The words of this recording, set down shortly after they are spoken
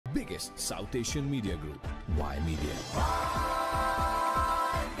biggest South Asian media group, Y Media.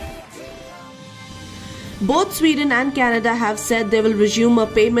 Both Sweden and Canada have said they will resume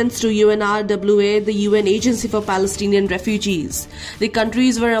payments to UNRWA, the UN Agency for Palestinian Refugees. The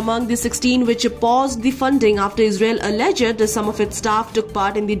countries were among the 16 which paused the funding after Israel alleged some of its staff took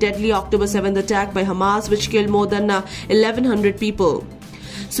part in the deadly October 7th attack by Hamas, which killed more than 1,100 people.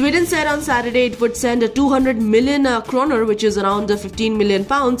 Sweden said on Saturday it would send 200 million kroner, which is around 15 million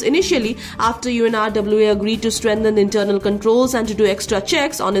pounds, initially after UNRWA agreed to strengthen internal controls and to do extra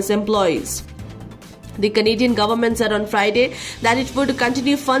checks on its employees. The Canadian government said on Friday that it would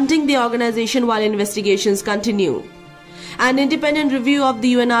continue funding the organization while investigations continue. An independent review of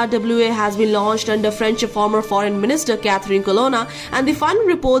the UNRWA has been launched under French former Foreign Minister Catherine Colonna, and the final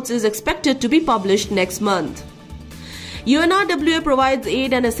reports is expected to be published next month. UNRWA provides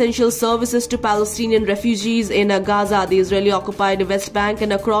aid and essential services to Palestinian refugees in Gaza, the Israeli-occupied West Bank,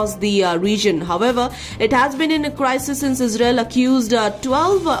 and across the region. However, it has been in a crisis since Israel accused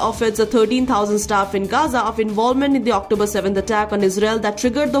 12 of its 13,000 staff in Gaza of involvement in the October 7th attack on Israel that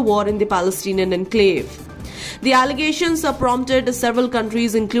triggered the war in the Palestinian enclave. The allegations prompted several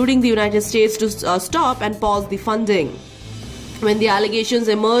countries, including the United States, to stop and pause the funding. When the allegations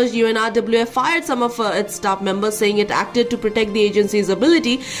emerged, UNRWA fired some of its staff members, saying it acted to protect the agency's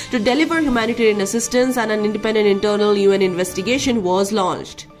ability to deliver humanitarian assistance, and an independent internal UN investigation was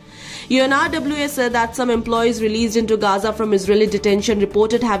launched. UNRWA said that some employees released into Gaza from Israeli detention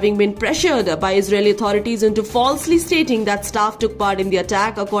reported having been pressured by Israeli authorities into falsely stating that staff took part in the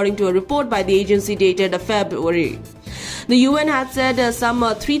attack, according to a report by the agency dated February. The UN had said some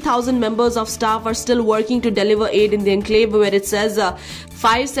 3,000 members of staff are still working to deliver aid in the enclave, where it says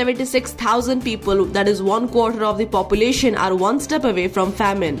 576,000 people, that is 1/4 of the population, are one step away from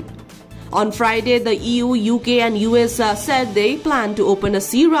famine. On Friday, the EU, UK and US said they plan to open a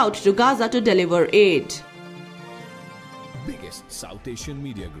sea route to Gaza to deliver aid. Biggest South Asian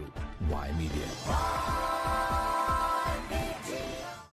media group, Y Media.